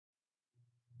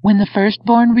When the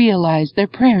firstborn realized their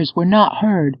prayers were not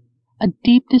heard, a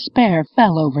deep despair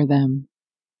fell over them.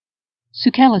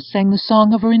 Sucellus sang the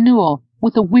song of renewal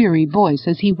with a weary voice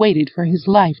as he waited for his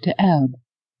life to ebb.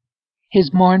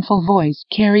 His mournful voice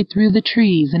carried through the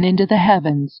trees and into the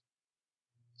heavens.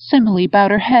 Semele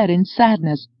bowed her head in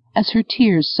sadness as her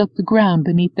tears soaked the ground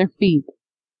beneath their feet.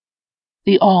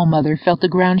 The All-Mother felt the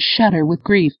ground shudder with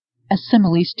grief as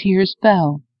Semele's tears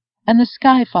fell, and the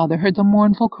Sky Father heard the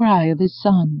mournful cry of his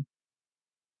son.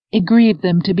 It grieved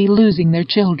them to be losing their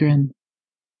children.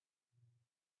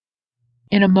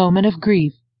 In a moment of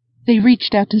grief, they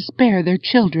reached out to spare their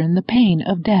children the pain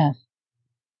of death.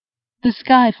 The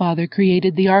Sky Father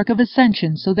created the Ark of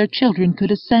Ascension so their children could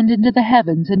ascend into the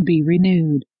heavens and be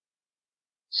renewed.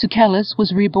 Sucellus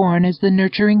was reborn as the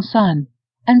nurturing sun,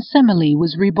 and Semele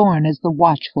was reborn as the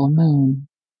watchful moon.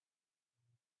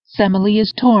 Semele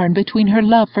is torn between her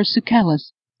love for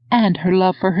Sucellus and her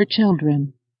love for her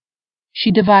children.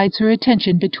 She divides her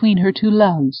attention between her two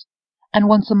loves, and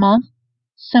once a month,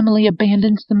 Semele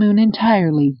abandons the moon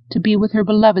entirely to be with her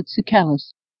beloved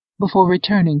Sucellus before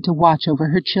returning to watch over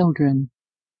her children.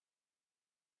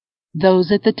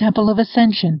 Those at the Temple of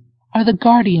Ascension are the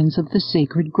guardians of the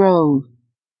sacred grove.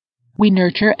 We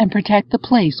nurture and protect the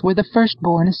place where the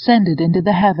firstborn ascended into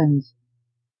the heavens.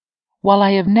 While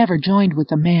I have never joined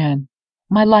with a man,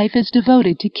 my life is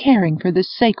devoted to caring for this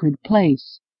sacred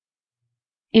place.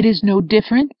 It is no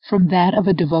different from that of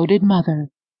a devoted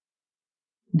mother.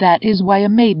 That is why a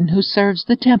maiden who serves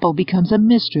the temple becomes a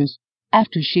mistress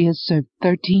after she has served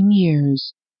 13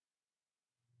 years.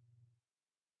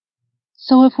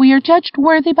 So if we are judged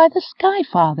worthy by the Sky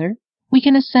Father, we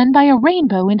can ascend by a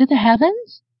rainbow into the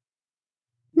heavens?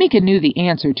 Mika knew the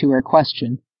answer to her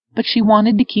question, but she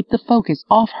wanted to keep the focus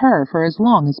off her for as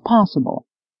long as possible.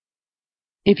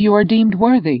 If you are deemed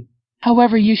worthy,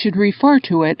 however, you should refer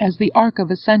to it as the Ark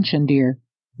of Ascension, dear,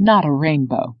 not a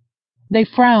rainbow. They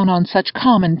frown on such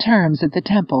common terms at the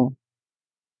temple.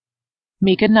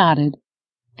 Mika nodded.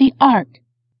 The Ark,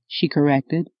 she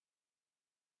corrected.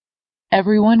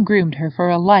 Everyone groomed her for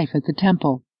a life at the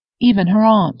temple, even her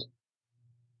aunt.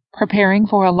 Preparing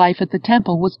for a life at the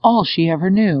temple was all she ever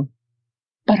knew.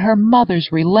 But her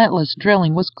mother's relentless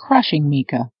drilling was crushing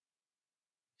Mika.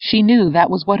 She knew that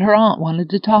was what her aunt wanted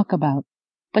to talk about,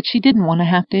 but she didn't want to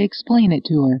have to explain it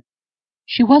to her.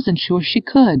 She wasn't sure she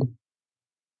could.